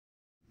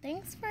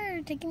Thanks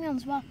for taking me on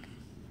this walk.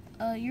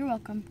 You're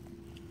welcome.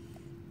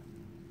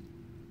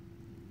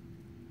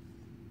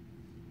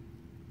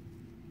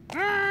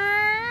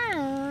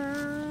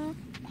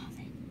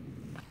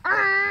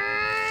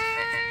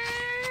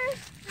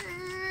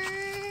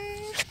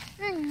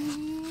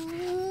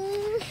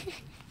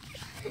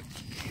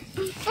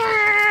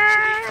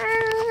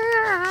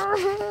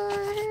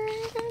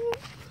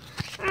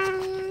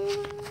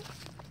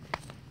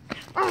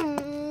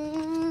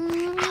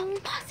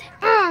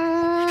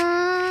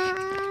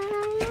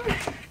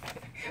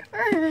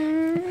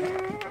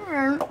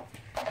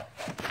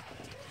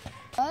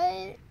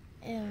 What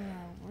in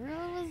the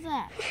world was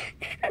that?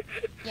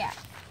 Yeah,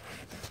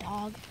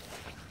 dog.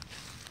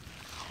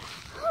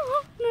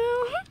 Oh,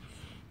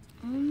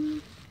 no.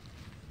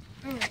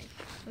 Alright,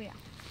 so yeah.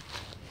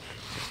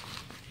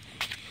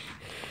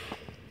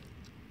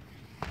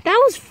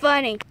 That was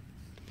funny.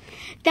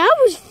 That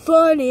was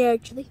funny,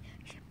 actually.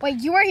 Wait,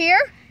 you were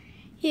here?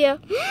 Yeah.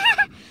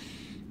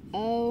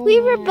 Oh, We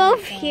were my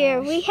both gosh.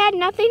 here. We had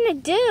nothing to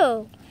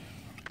do.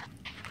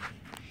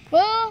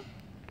 Well,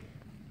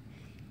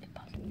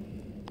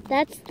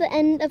 That's the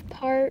end of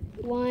part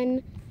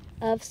 1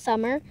 of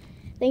summer.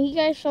 Thank you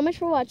guys so much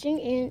for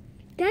watching. And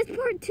that's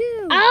part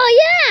 2. oh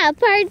yeah,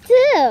 part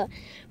 2.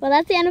 Well,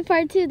 that's the end of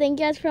part 2. Thank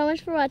you guys so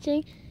much for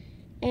watching.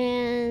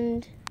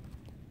 And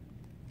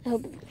I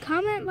hope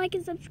Comment, like,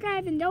 and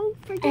subscribe, and don't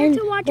forget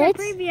to watch our let's-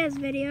 previous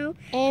video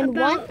and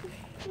about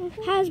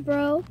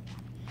Hasbro.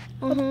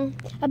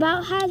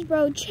 About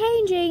Hasbro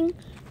changing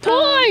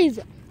toys.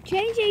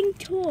 changing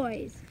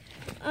toys.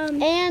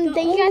 And the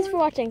thank you guys old- for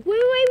watching.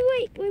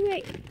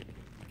 Wait.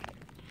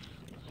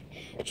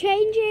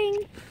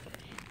 Changing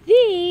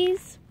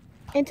these.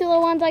 Into the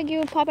ones like you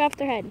would pop off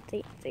their head.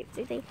 See.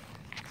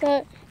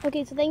 So,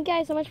 okay, so thank you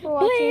guys so much for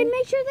But watching.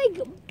 make sure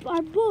they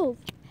are both.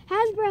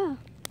 Hasbro.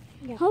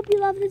 Yeah. Hope you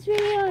love this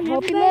video. And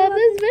Hope you everybody love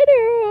this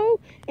video.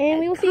 And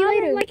we will see you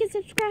comment, later. like, and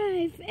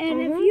subscribe.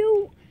 And if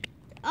you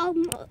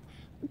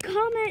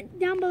comment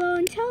down below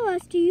and tell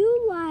us, do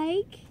you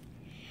like?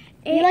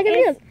 You like our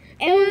videos?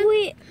 If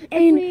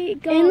we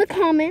go in the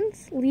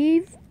comments,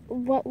 leave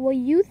what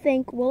you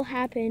think will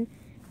happen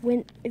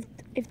when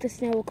if the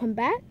snail will come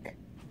back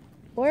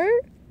or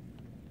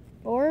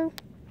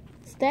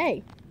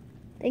stay.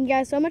 Thank you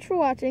guys so much for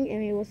watching, and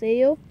we will see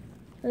you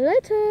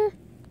later.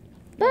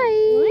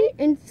 Bye. What?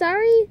 And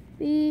sorry,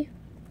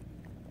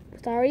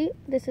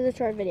 this is a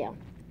short video.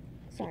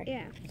 Sorry.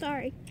 Yeah,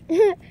 sorry.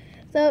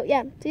 So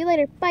yeah, see you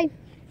later. Bye,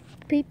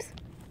 peeps.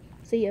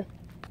 See you.